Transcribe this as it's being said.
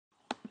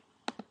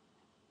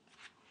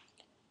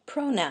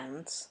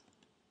Pronouns.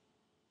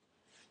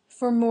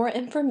 For more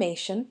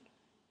information,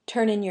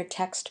 turn in your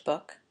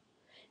textbook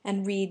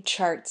and read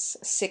charts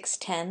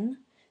 610,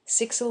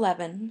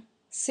 611,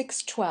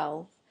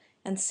 612,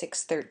 and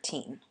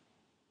 613.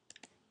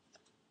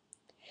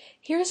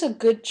 Here's a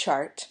good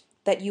chart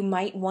that you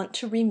might want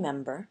to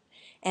remember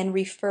and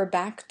refer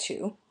back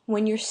to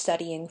when you're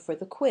studying for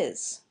the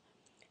quiz.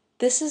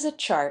 This is a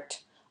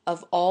chart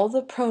of all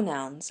the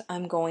pronouns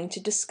I'm going to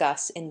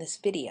discuss in this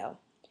video,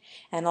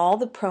 and all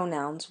the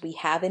pronouns we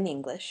have in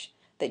English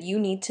that you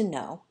need to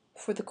know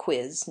for the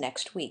quiz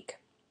next week.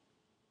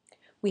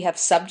 We have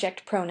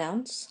subject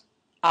pronouns,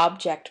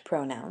 object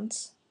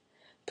pronouns,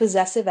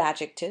 possessive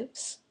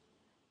adjectives,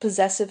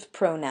 possessive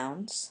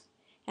pronouns,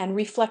 and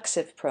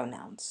reflexive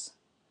pronouns.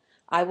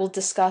 I will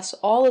discuss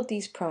all of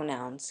these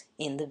pronouns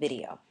in the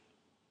video.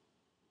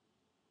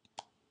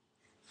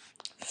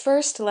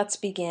 First, let's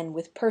begin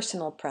with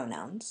personal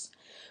pronouns,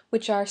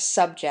 which are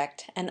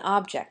subject and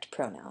object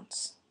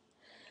pronouns.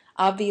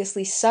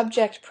 Obviously,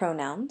 subject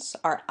pronouns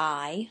are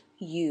I,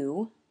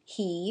 you,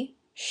 he,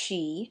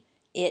 she,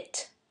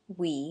 it,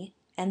 we,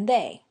 and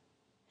they.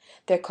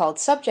 They're called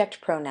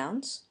subject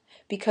pronouns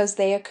because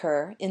they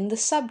occur in the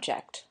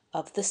subject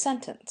of the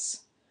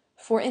sentence.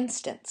 For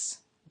instance,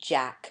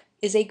 Jack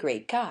is a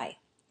great guy.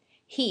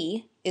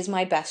 He is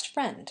my best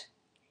friend.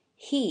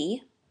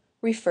 He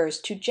refers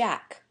to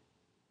Jack.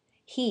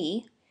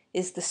 He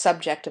is the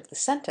subject of the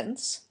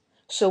sentence,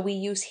 so we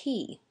use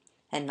he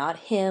and not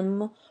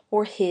him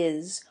or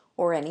his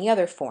or any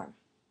other form.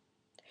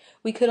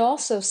 We could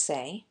also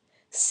say,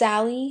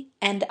 Sally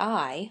and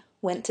I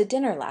went to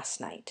dinner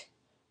last night.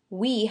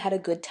 We had a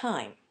good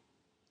time.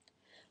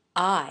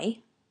 I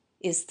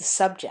is the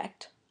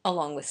subject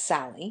along with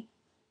Sally,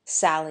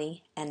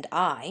 Sally and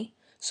I,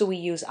 so we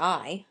use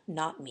I,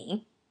 not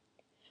me.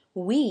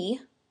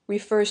 We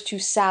refers to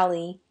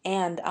Sally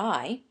and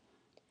I,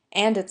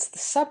 and it's the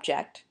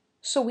subject,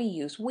 so we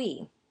use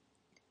we.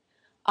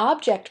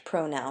 Object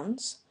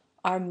pronouns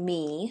are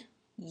me,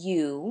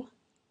 you,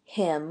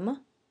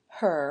 him,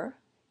 her,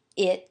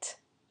 it,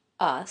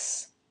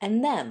 us,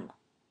 and them.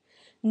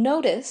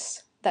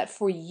 Notice that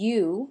for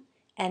you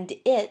and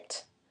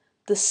it,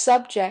 the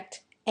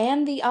subject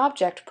and the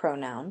object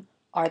pronoun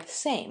are the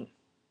same.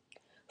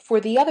 For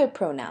the other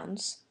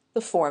pronouns,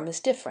 the form is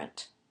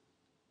different.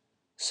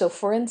 So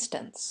for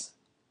instance,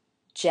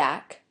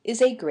 Jack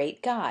is a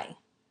great guy.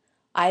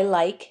 I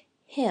like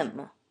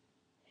him.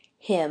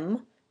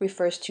 Him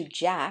refers to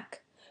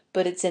Jack,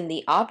 but it's in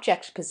the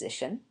object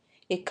position.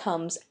 It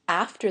comes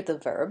after the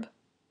verb,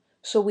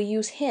 so we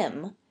use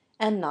him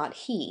and not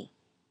he.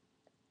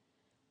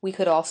 We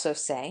could also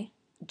say,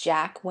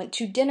 Jack went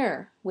to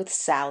dinner with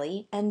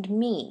Sally and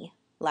me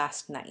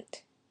last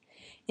night.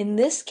 In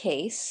this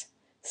case,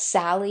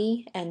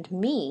 Sally and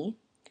me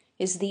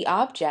is the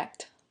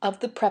object of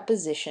the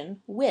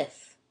preposition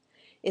with.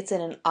 It's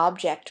in an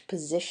object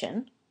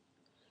position,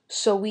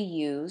 so we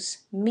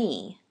use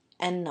me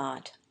and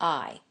not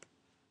I.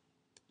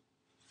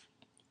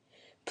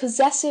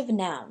 Possessive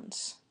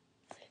nouns.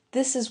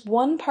 This is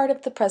one part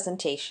of the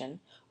presentation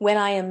when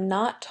I am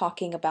not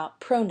talking about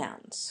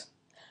pronouns.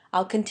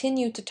 I'll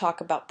continue to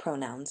talk about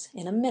pronouns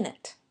in a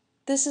minute.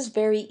 This is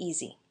very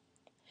easy.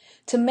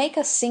 To make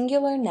a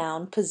singular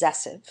noun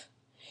possessive,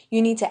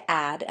 you need to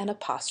add an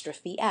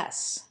apostrophe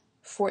s.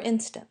 For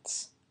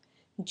instance,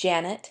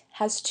 Janet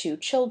has 2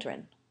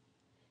 children.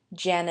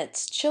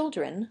 Janet's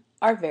children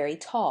are very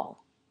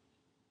tall.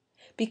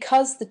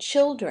 Because the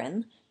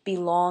children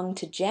belong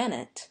to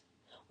Janet,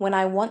 when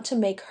I want to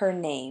make her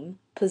name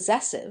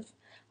possessive,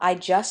 I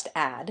just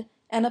add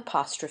an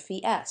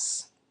apostrophe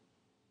s.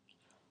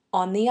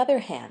 On the other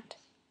hand,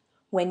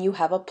 when you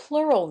have a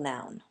plural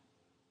noun,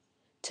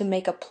 to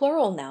make a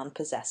plural noun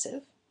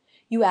possessive,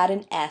 you add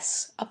an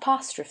s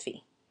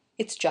apostrophe.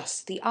 It's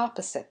just the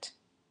opposite.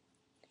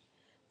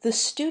 The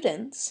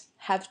students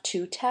have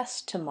 2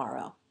 tests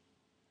tomorrow.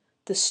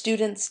 The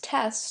students'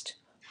 test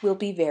will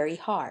be very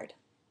hard.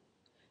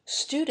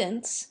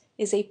 Students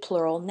is a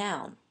plural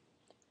noun.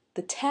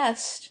 The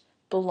test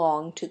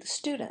belong to the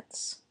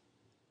students.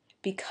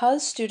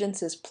 Because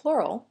students is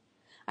plural,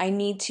 I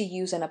need to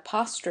use an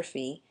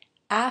apostrophe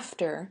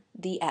after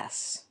the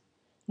s.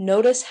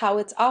 Notice how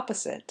it's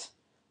opposite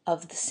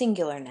of the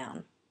singular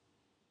noun.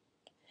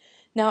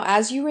 Now,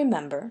 as you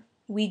remember,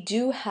 we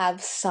do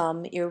have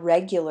some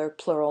irregular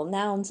plural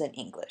nouns in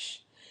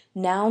English,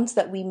 nouns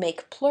that we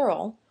make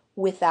plural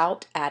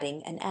without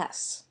adding an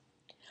s.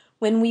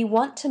 When we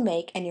want to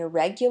make an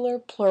irregular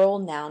plural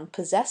noun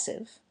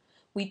possessive,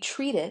 we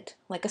treat it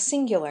like a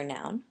singular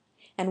noun,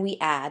 and we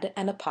add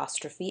an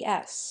apostrophe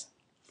s.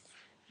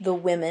 The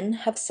women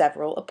have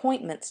several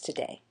appointments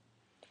today.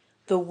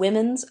 The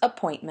women's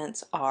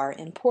appointments are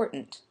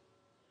important.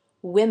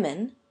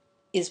 Women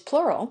is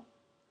plural,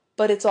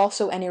 but it's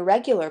also an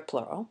irregular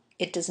plural.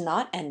 It does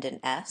not end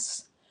in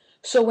s.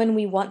 So when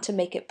we want to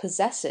make it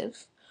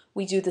possessive,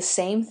 we do the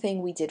same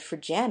thing we did for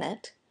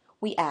Janet.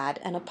 We add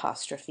an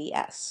apostrophe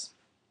s.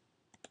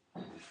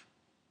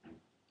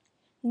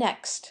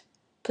 Next,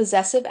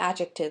 possessive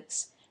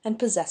adjectives and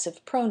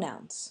possessive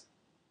pronouns.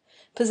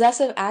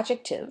 Possessive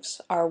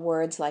adjectives are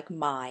words like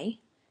my,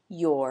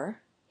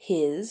 your,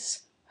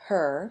 his,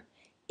 her,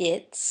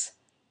 its,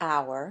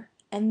 our,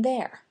 and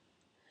their.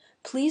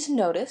 Please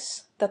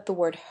notice that the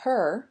word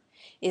her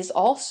is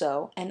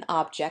also an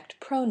object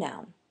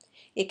pronoun.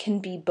 It can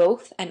be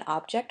both an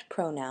object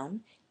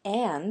pronoun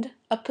and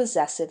a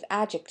possessive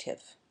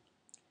adjective.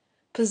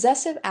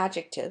 Possessive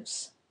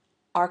adjectives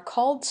are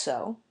called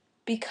so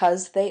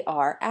because they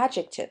are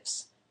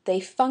adjectives. They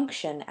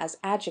function as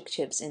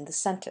adjectives in the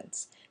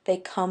sentence. They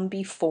come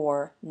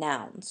before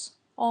nouns,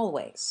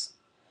 always.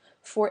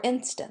 For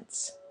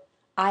instance,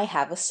 I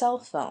have a cell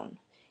phone.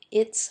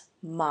 It's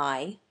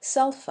my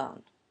cell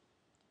phone.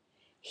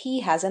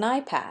 He has an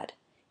iPad.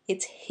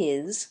 It's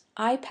his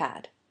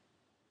iPad.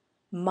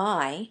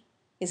 My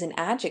is an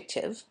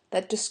adjective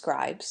that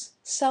describes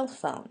cell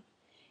phone.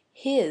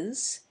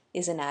 His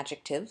is an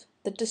adjective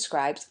that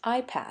describes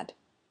iPad.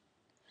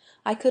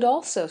 I could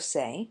also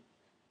say,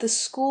 the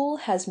school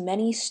has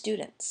many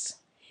students.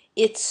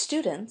 Its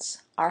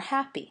students are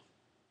happy.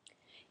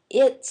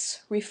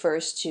 Its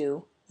refers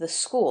to the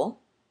school,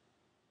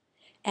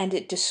 and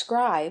it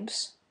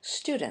describes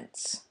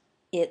students.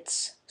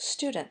 Its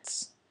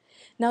students.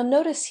 Now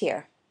notice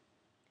here,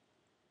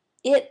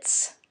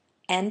 its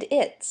and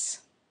its.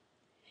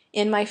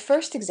 In my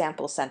first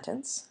example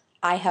sentence,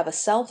 I have a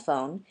cell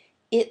phone,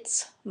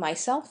 it's my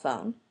cell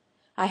phone.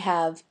 I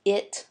have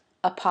it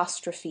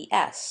apostrophe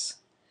s.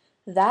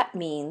 That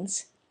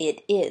means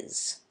it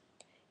is.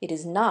 It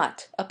is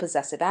not a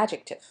possessive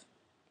adjective.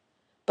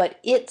 But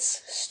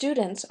its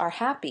students are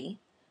happy.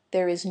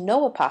 There is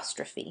no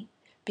apostrophe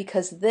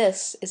because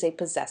this is a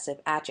possessive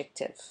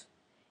adjective.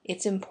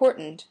 It's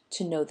important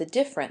to know the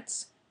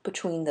difference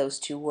between those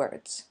two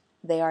words.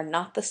 They are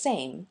not the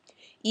same,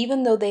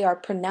 even though they are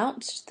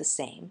pronounced the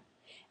same,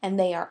 and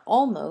they are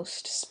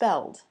almost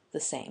spelled the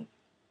same.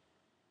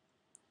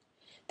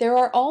 There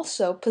are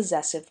also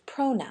possessive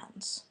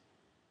pronouns.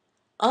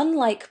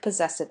 Unlike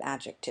possessive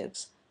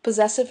adjectives,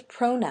 possessive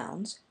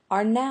pronouns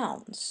are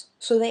nouns,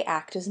 so they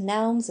act as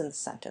nouns in the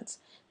sentence,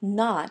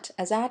 not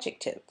as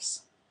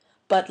adjectives.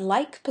 But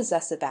like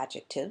possessive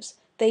adjectives,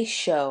 they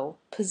show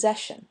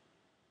possession.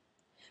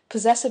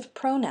 Possessive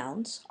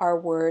pronouns are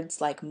words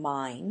like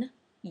mine,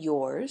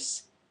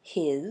 yours,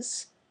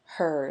 his,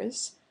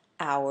 hers,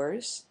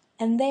 ours,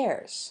 and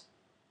theirs.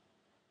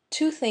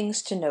 Two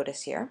things to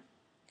notice here.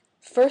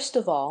 First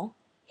of all,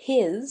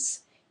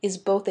 his is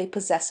both a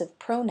possessive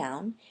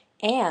pronoun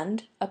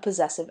and a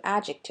possessive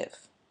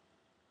adjective.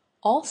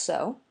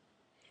 Also,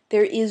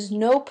 there is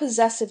no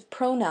possessive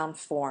pronoun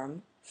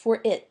form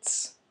for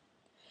its.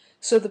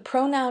 So the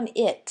pronoun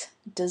it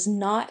does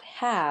not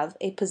have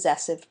a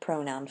possessive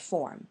pronoun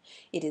form.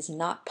 It is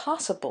not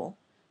possible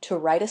to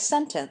write a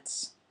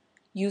sentence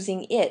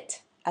using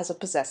it as a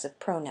possessive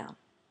pronoun.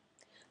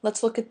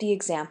 Let's look at the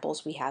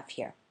examples we have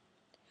here.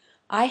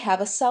 I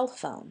have a cell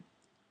phone.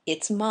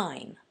 It's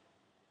mine.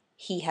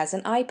 He has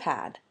an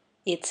iPad.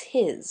 It's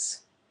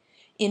his.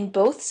 In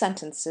both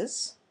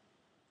sentences,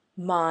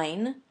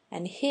 mine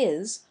and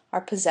his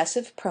are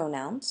possessive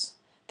pronouns.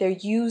 They're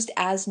used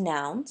as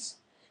nouns.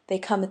 They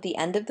come at the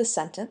end of the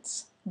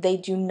sentence. They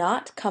do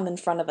not come in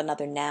front of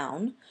another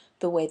noun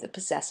the way the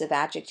possessive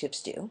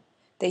adjectives do.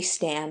 They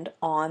stand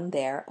on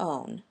their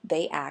own.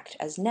 They act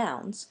as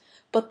nouns,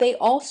 but they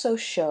also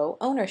show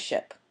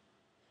ownership.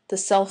 The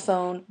cell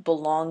phone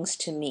belongs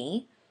to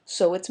me,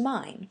 so it's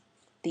mine.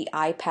 The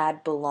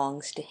iPad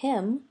belongs to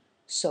him,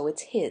 so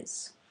it's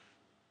his.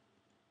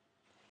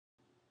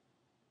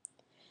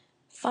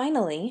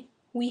 Finally,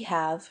 we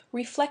have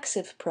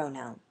reflexive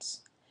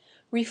pronouns.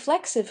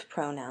 Reflexive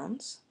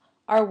pronouns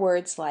are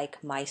words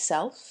like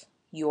myself,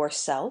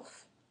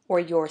 yourself, or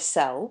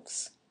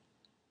yourselves,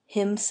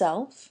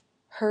 himself,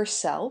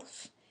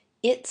 herself,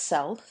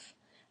 itself,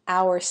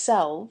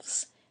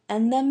 ourselves,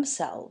 and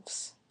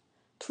themselves.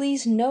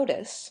 Please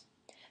notice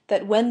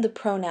that when the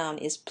pronoun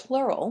is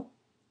plural,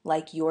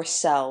 like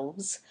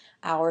yourselves,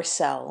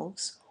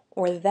 ourselves,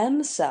 or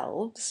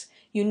themselves,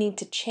 you need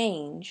to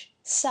change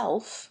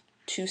self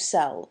to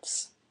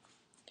selves.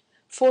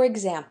 For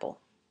example,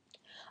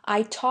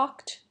 I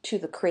talked to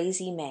the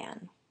crazy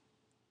man.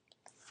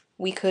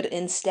 We could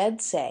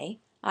instead say,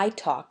 I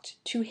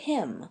talked to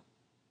him.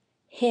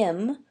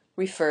 Him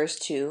refers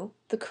to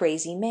the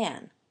crazy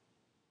man.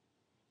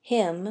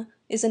 Him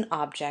is an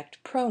object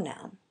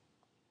pronoun.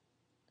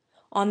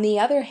 On the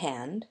other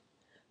hand,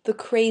 the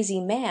crazy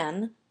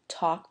man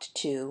talked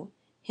to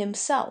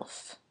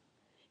himself.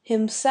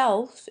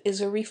 Himself is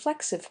a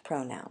reflexive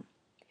pronoun.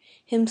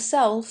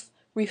 Himself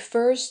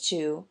refers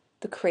to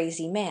the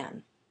crazy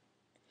man.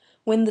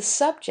 When the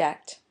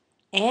subject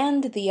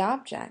and the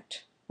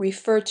object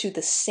refer to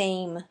the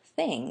same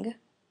thing,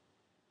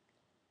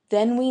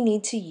 then we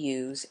need to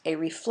use a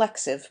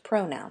reflexive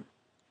pronoun.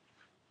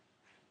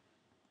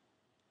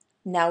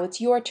 Now it's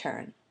your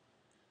turn.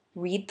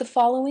 Read the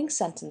following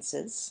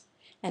sentences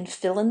and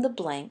fill in the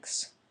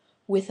blanks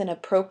with an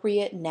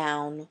appropriate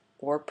noun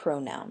or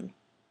pronoun.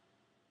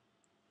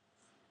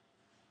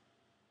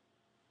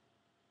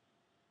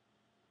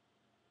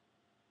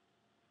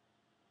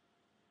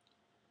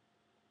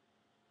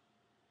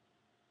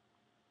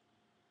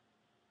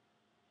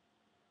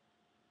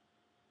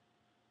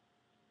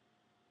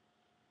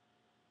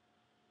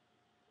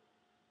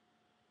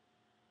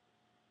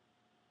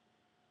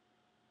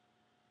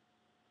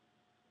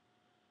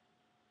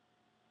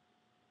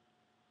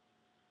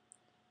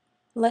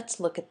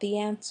 Let's look at the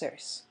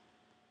answers.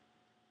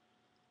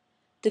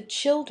 The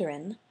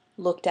children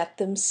looked at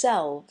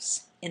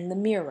themselves in the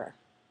mirror.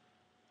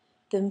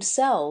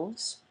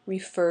 Themselves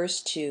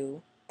refers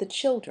to the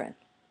children.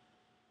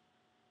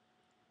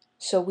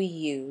 So we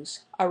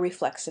use a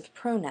reflexive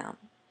pronoun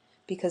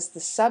because the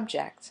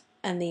subject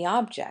and the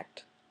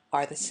object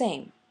are the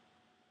same.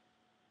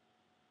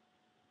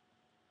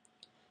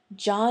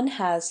 John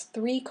has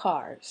 3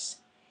 cars.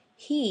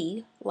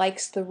 He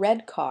likes the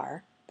red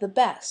car the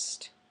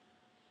best.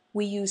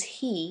 We use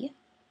he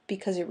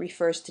because it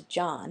refers to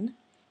John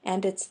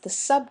and it's the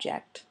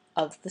subject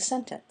of the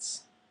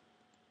sentence.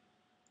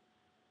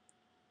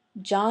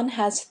 John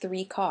has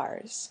 3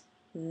 cars.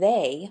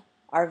 They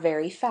are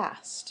very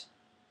fast.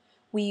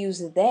 We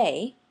use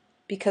they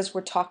because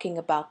we're talking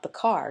about the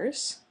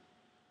cars,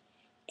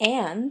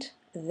 and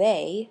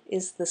they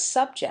is the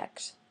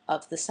subject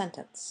of the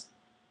sentence.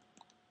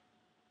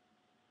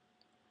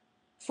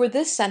 For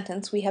this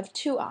sentence, we have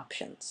 2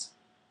 options.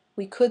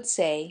 We could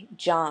say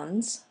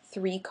John's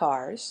 3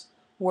 cars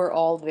were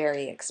all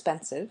very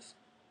expensive,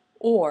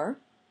 or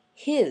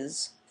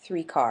his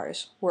 3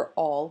 cars were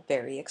all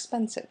very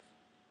expensive.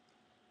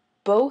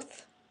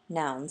 Both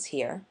nouns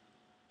here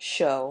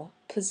show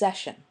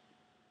possession.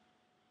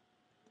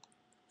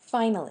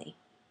 Finally,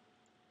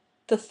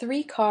 the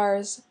 3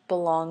 cars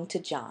belong to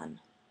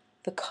John.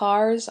 The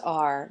cars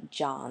are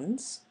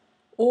John's,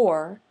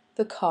 or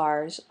the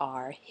cars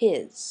are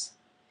his.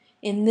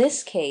 In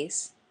this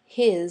case,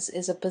 his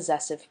is a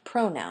possessive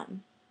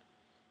pronoun.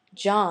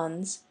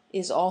 John's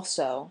is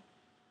also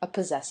a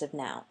possessive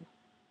noun.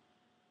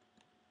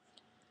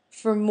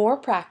 For more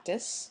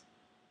practice,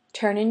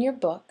 turn in your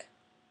book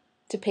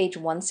to page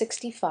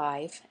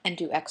 165 and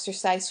do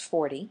exercise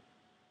 40,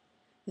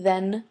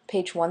 then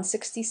page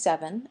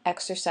 167,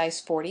 exercise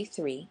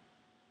 43,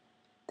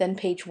 then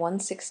page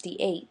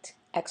 168,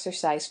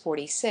 exercise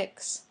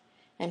 46,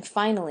 and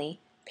finally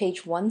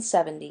page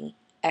 170,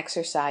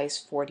 exercise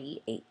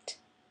 48.